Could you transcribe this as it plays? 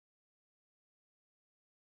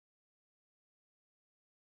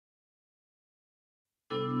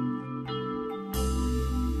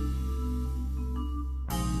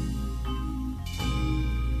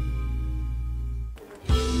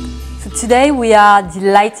Today we are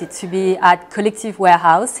delighted to be at Collectif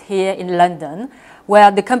warehouse here in London,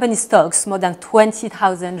 where the company stocks more than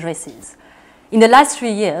 20,000 dresses. In the last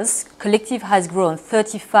 3 years, Collectif has grown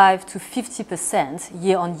 35 to 50%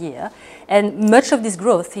 year on year, and much of this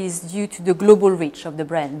growth is due to the global reach of the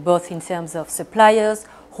brand, both in terms of suppliers,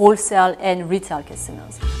 wholesale and retail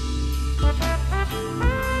customers.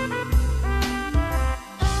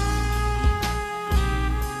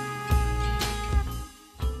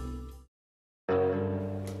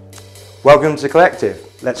 Welcome to Collectif.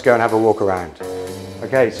 Let's go and have a walk around.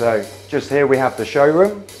 Okay, so just here we have the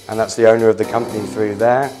showroom, and that's the owner of the company through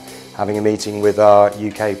there, having a meeting with our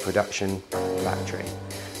UK production factory.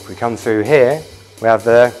 If we come through here, we have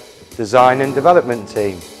the design and development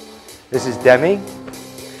team. This is Demi,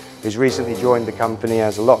 who's recently joined the company,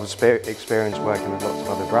 has a lot of experience working with lots of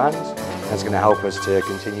other brands, and is going to help us to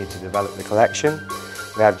continue to develop the collection.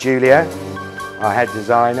 We have Julia, our head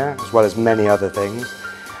designer, as well as many other things.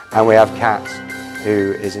 And we have Kat,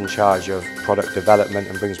 who is in charge of product development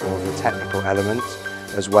and brings more of the technical elements,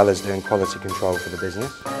 as well as doing quality control for the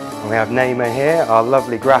business. And we have Naima here, our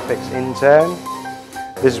lovely graphics intern.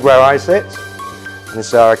 This is where I sit. And this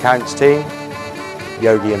is our accounts team,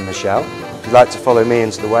 Yogi and Michelle. If you'd like to follow me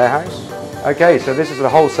into the warehouse. Okay, so this is the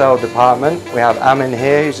wholesale department. We have Amin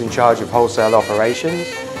here, who's in charge of wholesale operations,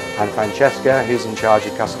 and Francesca, who's in charge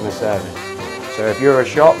of customer service. So if you're a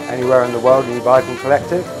shop anywhere in the world and you buy from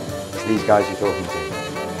Collectif, it's these guys you're talking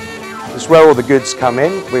to. This is where all the goods come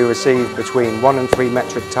in. We receive between 1 and 3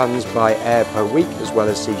 metric tons by air per week, as well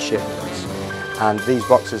as sea shipments. And these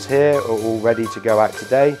boxes here are all ready to go out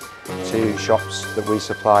today to shops that we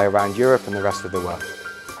supply around Europe and the rest of the world.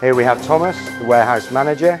 Here we have Thomas, the warehouse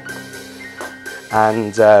manager,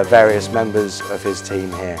 and various members of his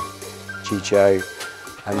team here. Chicho,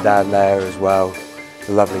 and down there as well,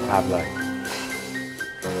 the lovely Pablo.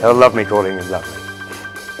 They'll love me calling him lovely.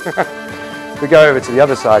 We go over to the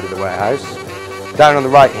other side of the warehouse. Down on the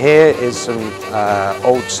right here is some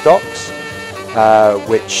old stocks,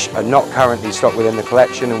 which are not currently stocked within the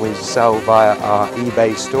collection, and we sell via our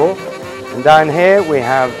eBay store. And down here we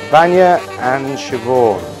have Vanya and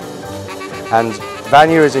Siobhan. And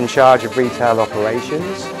Vanya is in charge of retail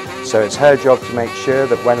operations, so it's her job to make sure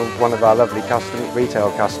that when one of our lovely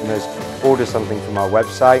retail customers orders something from our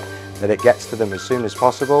website, that it gets to them as soon as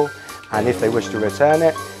possible, and if they wish to return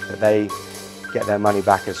it, that they get their money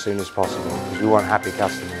back as soon as possible, because we want happy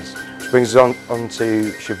customers. Which brings us on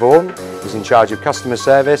to Siobhan, who's in charge of customer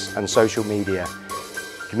service and social media.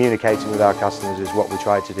 Communicating with our customers is what we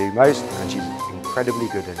try to do most, and she's incredibly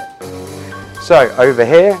good at it. So over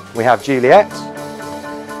here we have Juliet,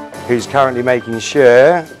 who's currently making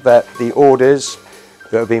sure that the orders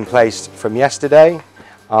that have been placed from yesterday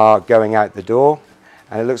are going out the door.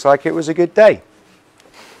 And it looks like it was a good day.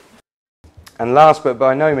 And last but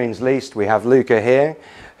by no means least, we have Luca here,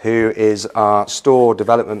 who is our store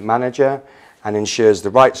development manager and ensures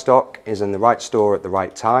the right stock is in the right store at the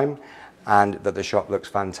right time and that the shop looks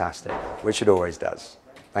fantastic, which it always does.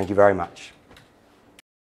 Thank you very much.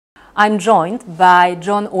 I'm joined by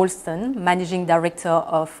John Alston, Managing Director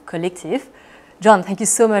of Collectif. John, thank you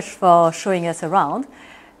so much for showing us around.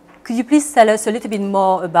 Could you please tell us a little bit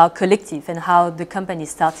more about Collectif and how the company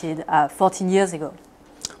started 14 years ago?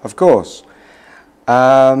 Of course.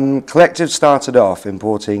 Collectif started off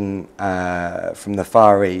importing from the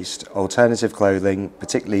Far East alternative clothing,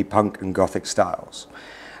 particularly punk and gothic styles.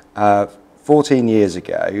 14 years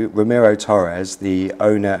ago, Ramiro Torres, the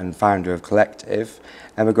owner and founder of Collectif,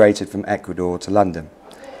 emigrated from Ecuador to London.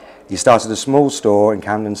 He started a small store in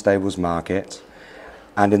Camden Stables Market,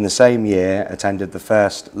 and in the same year attended the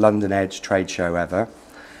first London Edge trade show ever,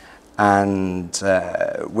 and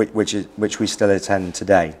which we still attend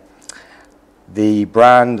today. The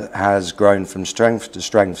brand has grown from strength to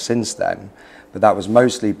strength since then, but that was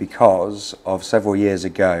mostly because of several years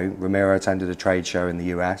ago, Ramiro attended a trade show in the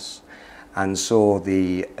US and saw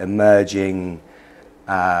the emerging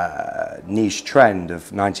niche trend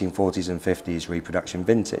of 1940s and 50s reproduction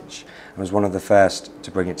vintage, and was one of the first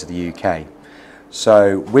to bring it to the UK.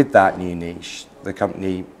 So with that new niche, the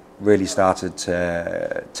company really started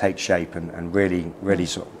to take shape and really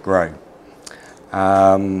sort of grow.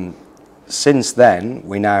 Since then,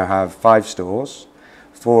 we now have 5 stores,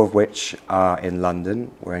 4 of which are in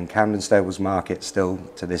London. We're in Camden Stables Market still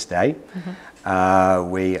to this day.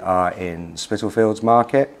 We are in Spitalfields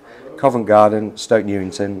Market, Covent Garden, Stoke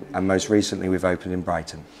Newington, and most recently we've opened in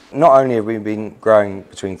Brighton. Not only have we been growing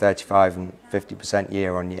between 35 and 50%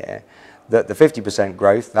 year on year, that the 50%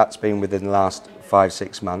 growth, that's been within the last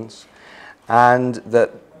 5-6 months, and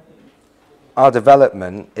that our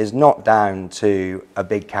development is not down to a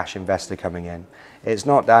big cash investor coming in. It's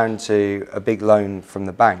not down to a big loan from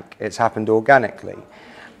the bank. It's happened organically.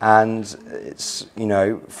 And it's, you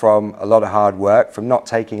know, from a lot of hard work, from not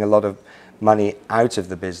taking a lot of money out of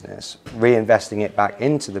the business, reinvesting it back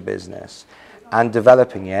into the business and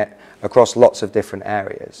developing it across lots of different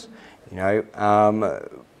areas. You know,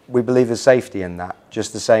 we believe there's safety in that,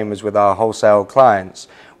 just the same as with our wholesale clients.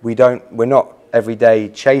 We're not every day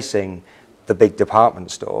chasing the big department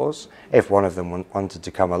stores. If one of them wanted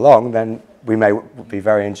to come along, then we may be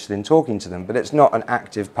very interested in talking to them, but it's not an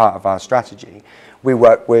active part of our strategy. We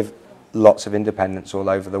work with lots of independents all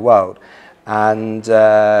over the world, and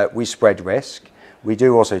we spread risk. We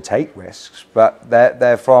do also take risks, but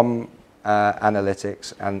they're from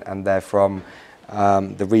analytics and they're from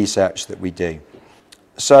the research that we do.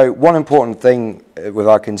 So one important thing with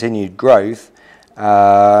our continued growth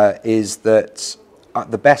is that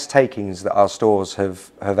the best takings that our stores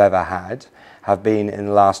have ever had have been in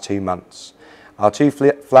the last 2 months. Our 2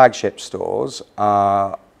 flagship stores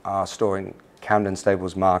are our store in Camden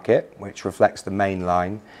Stables Market, which reflects the main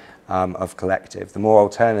line of Collectif, the more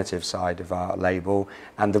alternative side of our label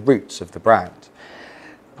and the roots of the brand.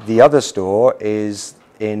 The other store is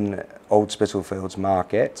in Old Spitalfields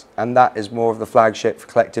Market, and that is more of the flagship for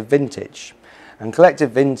Collectif Vintage. And Collectif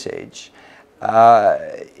Vintage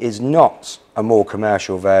is not a more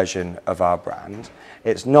commercial version of our brand.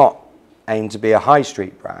 It's not aimed to be a high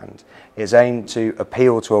street brand. It's aimed to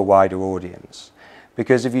appeal to a wider audience.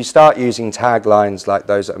 Because if you start using taglines like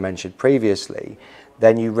those that I mentioned previously,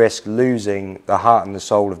 then you risk losing the heart and the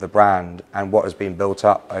soul of the brand and what has been built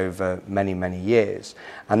up over many, many years.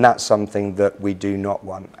 And that's something that we do not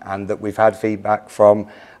want, and that we've had feedback from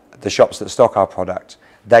the shops that stock our product.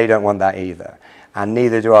 They don't want that either, and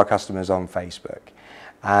neither do our customers on Facebook.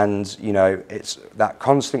 And, you know, it's that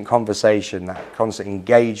constant conversation, that constant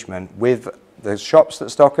engagement with the shops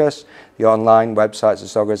that stock us, the online websites that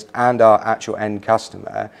stock us, and our actual end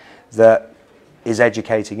customer that is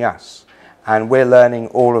educating us. And we're learning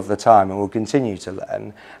all of the time, and we'll continue to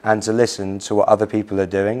learn and to listen to what other people are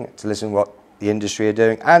doing, to listen to what the industry are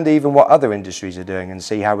doing, and even what other industries are doing, and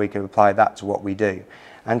see how we can apply that to what we do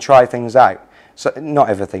and try things out. So not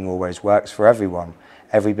everything always works for everyone.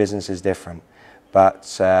 Every business is different. But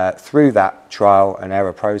through that trial and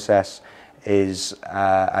error process is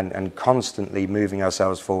and constantly moving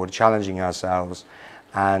ourselves forward, challenging ourselves,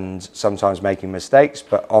 and sometimes making mistakes,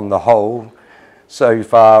 but on the whole, so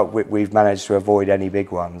far we've managed to avoid any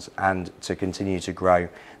big ones and to continue to grow.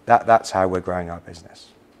 That's how we're growing our business.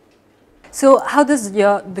 So how does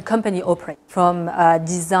the company operate, from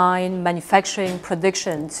design, manufacturing,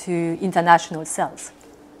 production to international sales?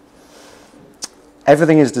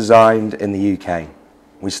 Everything is designed in the UK.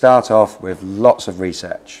 We start off with lots of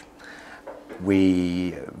research.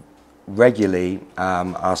 We regularly,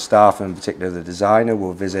 our staff, and in particular the designer,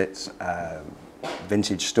 will visit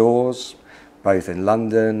vintage stores, both in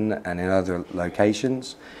London and in other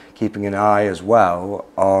locations, keeping an eye as well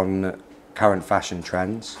on current fashion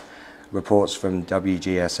trends, reports from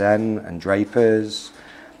WGSN and Drapers.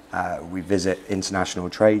 We visit international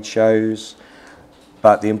trade shows.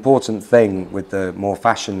 But the important thing with the more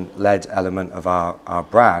fashion-led element of our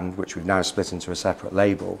brand, which we've now split into a separate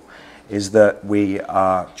label, is that we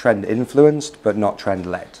are trend-influenced but not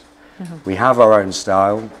trend-led. Mm-hmm. We have our own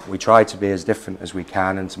style. We try to be as different as we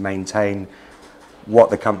can and to maintain what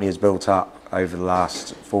the company has built up over the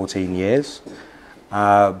last 14 years.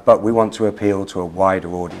 But we want to appeal to a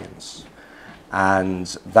wider audience. And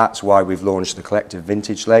that's why we've launched the Collectif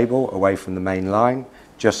Vintage label away from the main line,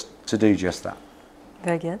 just to do just that.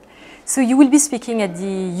 Very good. So you will be speaking at the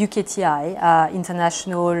UKTI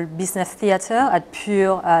International Business Theatre at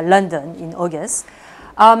Pure London in August.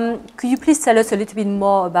 Could you please tell us a little bit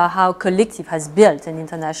more about how Collectif has built an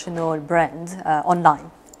international brand online?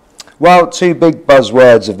 Well, 2 big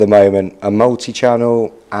buzzwords of the moment are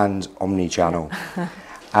multi-channel and omni-channel.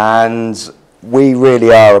 And we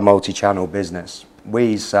really are a multi-channel business.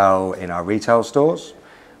 We sell in our retail stores,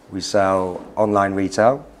 we sell online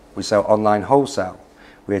retail, we sell online wholesale.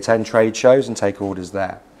 We attend trade shows and take orders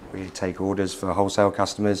there. We take orders for wholesale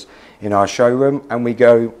customers in our showroom, and we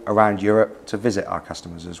go around Europe to visit our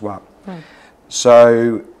customers as well.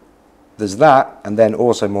 So there's that, and then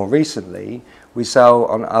also more recently, we sell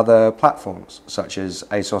on other platforms such as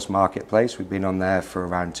ASOS Marketplace. We've been on there for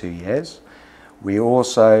around 2 years. We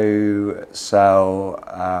also sell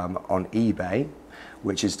on eBay,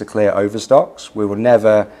 which is to clear overstocks. We will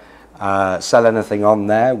never sell anything on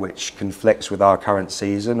there which conflicts with our current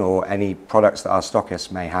season or any products that our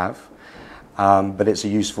stockists may have, but it's a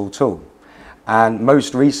useful tool. And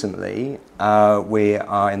most recently, we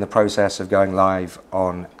are in the process of going live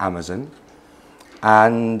on Amazon.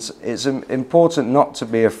 And it's important not to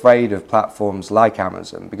be afraid of platforms like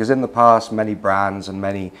Amazon, because in the past, many brands and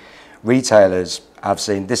many retailers have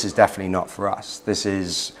seen this is definitely not for us. This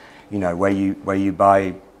is, you know, where you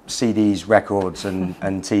buy CDs, records, and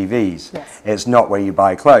TVs. Yes. It's not where you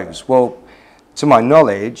buy clothes. Well, to my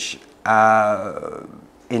knowledge,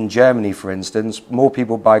 in Germany, for instance, more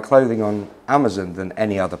people buy clothing on Amazon than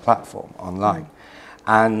any other platform online.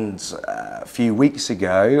 And a few weeks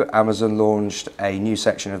ago, Amazon launched a new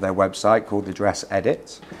section of their website called the Dress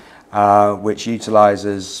Edit, which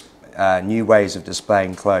utilizes new ways of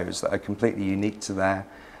displaying clothes that are completely unique to there,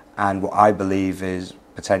 and what I believe is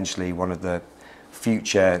potentially one of the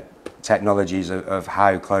future technologies of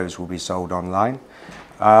how clothes will be sold online.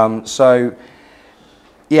 So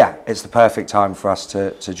yeah, it's the perfect time for us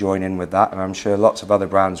to join in with that, and I'm sure lots of other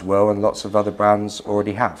brands will, and lots of other brands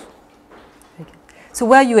already have. Okay. So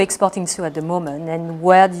where are you exporting to at the moment, and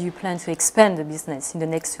where do you plan to expand the business in the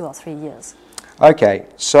next 2 or 3 years? Okay,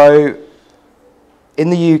 so in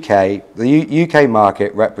the UK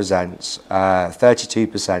market represents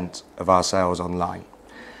 32% of our sales online,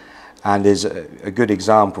 and is a good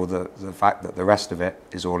example of the fact that the rest of it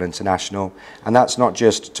is all international. And that's not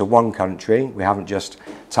just to one country. We haven't just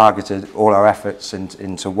targeted all our efforts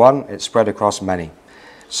into one, it's spread across many.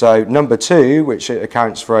 So number 2, which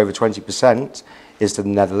accounts for over 20%, is to the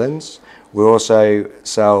Netherlands. We also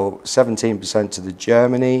sell 17% to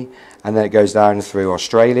Germany, and then it goes down through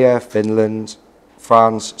Australia, Finland,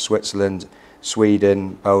 France, Switzerland,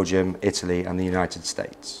 Sweden, Belgium, Italy, and the United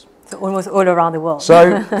States. So almost all around the world.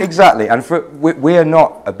 So exactly, and we are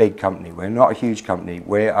not a big company. We're not a huge company.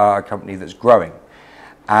 We are a company that's growing,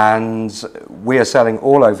 and we are selling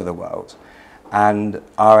all over the world. And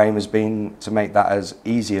our aim has been to make that as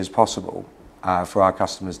easy as possible for our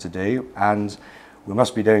customers to do. And we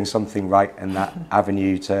must be doing something right in that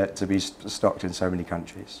avenue to be stocked in so many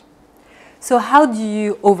countries. So how do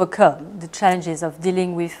you overcome the challenges of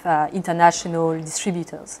dealing with international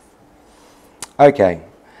distributors? Okay.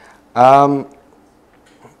 One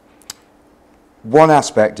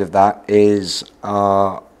aspect of that is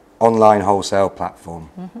our online wholesale platform.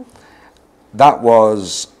 That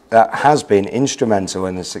has been instrumental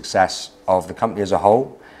in the success of the company as a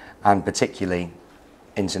whole, and particularly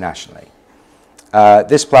internationally.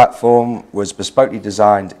 This platform was bespokely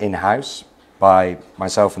designed in-house by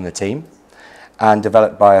myself and the team, and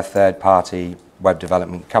developed by a third-party web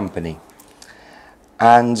development company.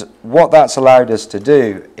 And what that's allowed us to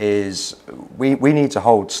do is we need to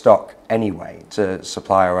hold stock anyway to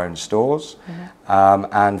supply our own stores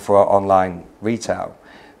and for our online retail.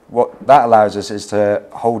 What that allows us is to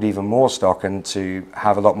hold even more stock and to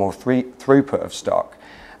have a lot more throughput of stock.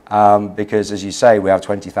 Because as you say, we have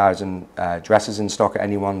 20,000 dresses in stock at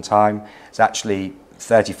any one time. It's actually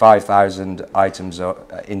 35,000 items,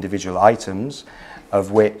 individual items,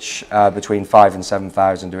 of which between 5,000 and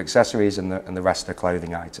 7,000 are accessories, and the rest are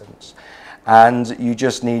clothing items. And you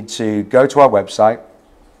just need to go to our website,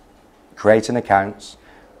 create an account,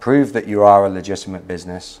 prove that you are a legitimate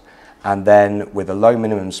business, and then with a low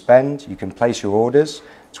minimum spend, you can place your orders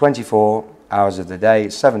 24 hours of the day,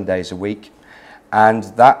 7 days a week. And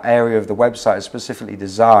that area of the website is specifically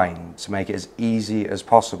designed to make it as easy as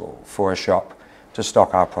possible for a shop to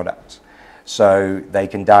stock our product. So they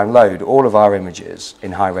can download all of our images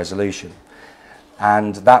in high resolution.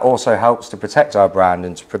 And that also helps to protect our brand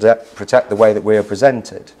and to protect the way that we are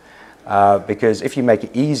presented. Because if you make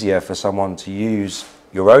it easier for someone to use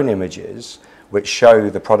your own images, which show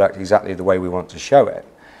the product exactly the way we want to show it,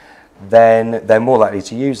 then they're more likely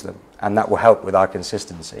to use them. And that will help with our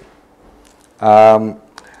consistency.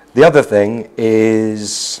 The other thing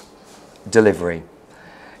is delivery.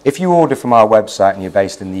 If you order from our website and you're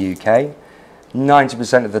based in the UK,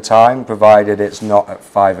 90% of the time, provided it's not at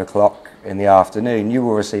 5 o'clock in the afternoon, you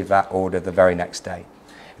will receive that order the very next day.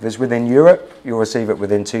 If it's within Europe, you'll receive it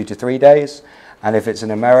within 2 to 3 days. And if it's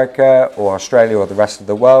in America or Australia or the rest of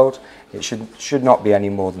the world, it should not be any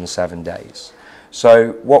more than 7 days.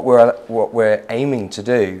 So what we're aiming to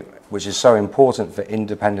do, which is so important for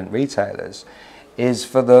independent retailers, is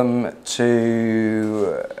for them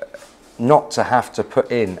to not to have to put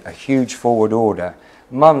in a huge forward order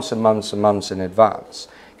months and months and months in advance.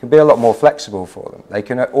 It can be a lot more flexible for them. They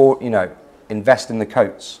can, invest in the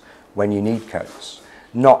coats when you need coats,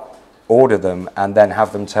 not order them and then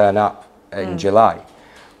have them turn up in July,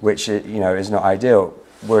 which is not ideal.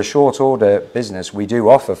 We're a short order business. We do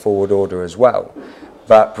offer forward order as well,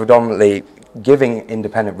 but predominantly giving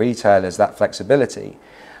independent retailers that flexibility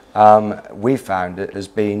we found it has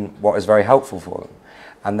been what is very helpful for them.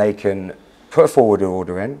 And they can put a forward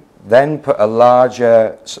order in, then put a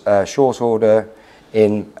larger short order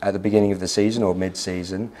in at the beginning of the season or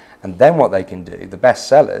mid-season, and then what they can do, the best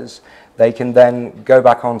sellers, they can then go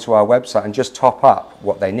back onto our website and just top up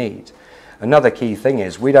what they need. Another key thing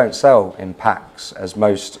is we don't sell in packs as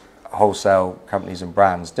most wholesale companies and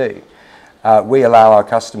brands do. We allow our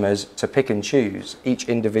customers to pick and choose each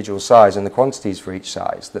individual size and the quantities for each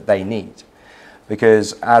size that they need.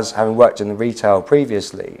 Because as having worked in the retail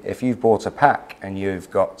previously, if you've bought a pack and you've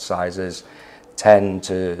got sizes 10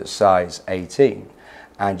 to size 18,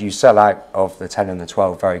 and you sell out of the 10 and the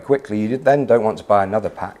 12 very quickly, you then don't want to buy another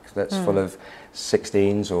pack that's full of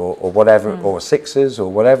 16s or whatever, or 6s or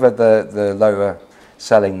whatever the lower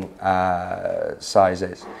selling size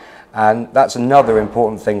is. And that's another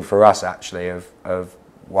important thing for us actually of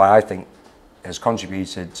why I think has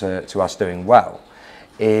contributed to us doing well,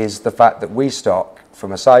 is the fact that we stock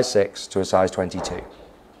from a size 6 to a size 22.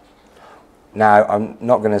 Now, I'm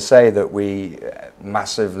not going to say that we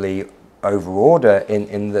massively overorder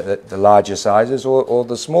in the larger sizes or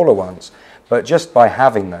the smaller ones, but just by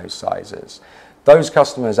having those sizes, those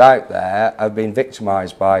customers out there have been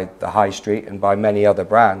victimized by the high street and by many other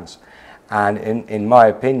brands. And in my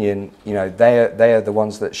opinion, you know, they are the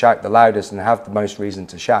ones that shout the loudest and have the most reason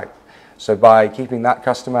to shout. So by keeping that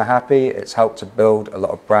customer happy, it's helped to build a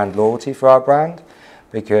lot of brand loyalty for our brand,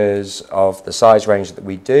 because of the size range that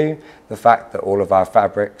we do, the fact that all of our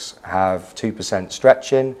fabrics have 2%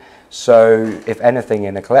 stretch in. So if anything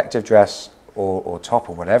in a collective dress or top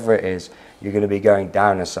or whatever it is, you're going to be going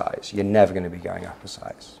down a size. You're never going to be going up a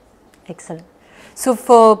size. Excellent. So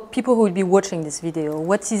for people who will be watching this video,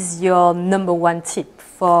 what is your #1 tip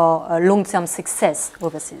for long-term success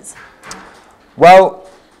overseas? Well,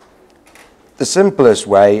 the simplest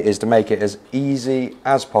way is to make it as easy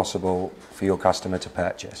as possible for your customer to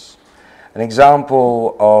purchase. An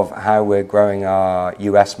example of how we're growing our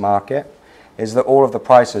US market is that all of the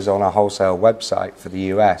prices on our wholesale website for the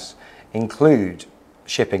US include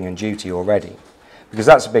shipping and duty already, because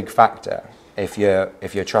that's a big factor if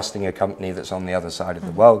you're trusting a company that's on the other side of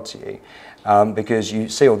the world to you, because you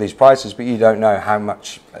see all these prices but you don't know how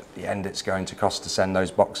much at the end it's going to cost to send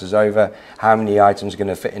those boxes over, how many items are going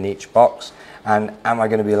to fit in each box, and am I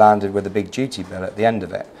going to be landed with a big duty bill at the end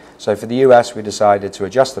of it. So for the US, we decided to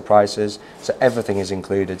adjust the prices so everything is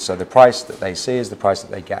included, so the price that they see is the price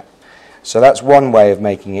that they get. So that's one way of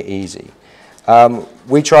making it easy.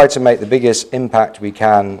 We try to make the biggest impact we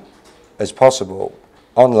can as possible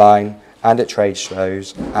online and at trade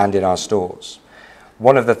shows and in our stores.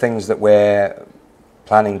 One of the things that we're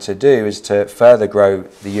planning to do is to further grow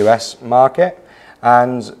the US market,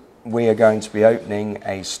 and we are going to be opening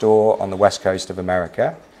a store on the west coast of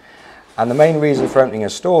America. And the main reason for opening a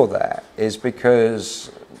store there is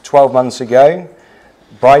because 12 months ago,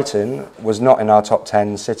 Brighton was not in our top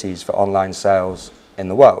 10 cities for online sales in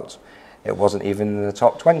the world. It wasn't even in the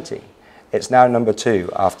top 20. It's now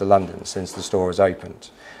 #2 after London since the store has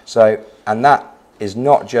opened. So, and that is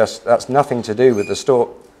not just, that's nothing to do with the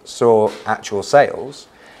store actual sales.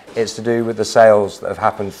 It's to do with the sales that have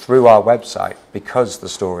happened through our website because the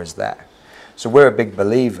store is there. So we're a big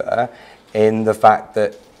believer in the fact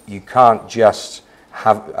that you can't just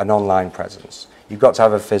have an online presence. You've got to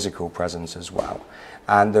have a physical presence as well.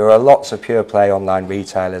 And there are lots of pure play online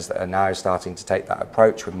retailers that are now starting to take that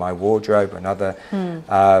approach with My Wardrobe and other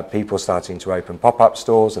people starting to open pop-up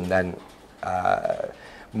stores and then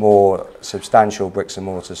more substantial bricks and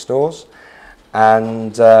mortar stores.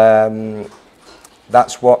 And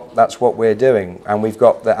that's what we're doing. And we've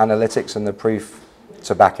got the analytics and the proof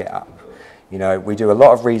to back it up. You know, we do a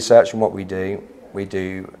lot of research in what we do. We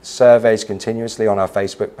do surveys continuously on our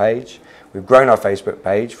Facebook page. We've grown our Facebook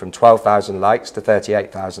page from 12,000 likes to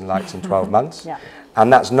 38,000 likes in 12 months. Yeah.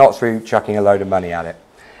 And that's not through chucking a load of money at it.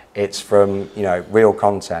 It's from, you know, real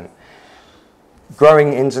content.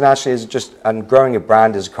 Growing internationally is just, and growing a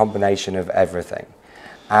brand is a combination of everything.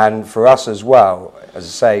 And for us as well, as I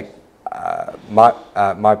say,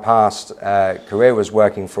 my past career was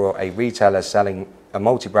working for a retailer selling, a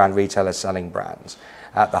multi-brand retailer selling brands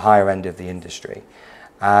at the higher end of the industry.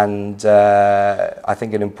 And I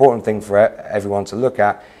think an important thing for everyone to look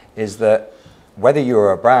at is that whether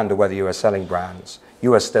you're a brand or whether you are selling brands,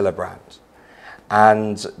 you are still a brand.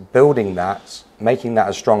 And building that, making that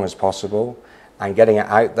as strong as possible and getting it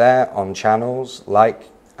out there on channels like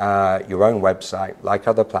your own website, like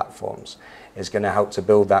other platforms, is going to help to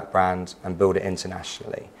build that brand and build it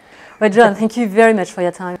internationally. Well, John, thank you very much for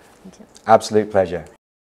your time. Thank you. Absolute pleasure.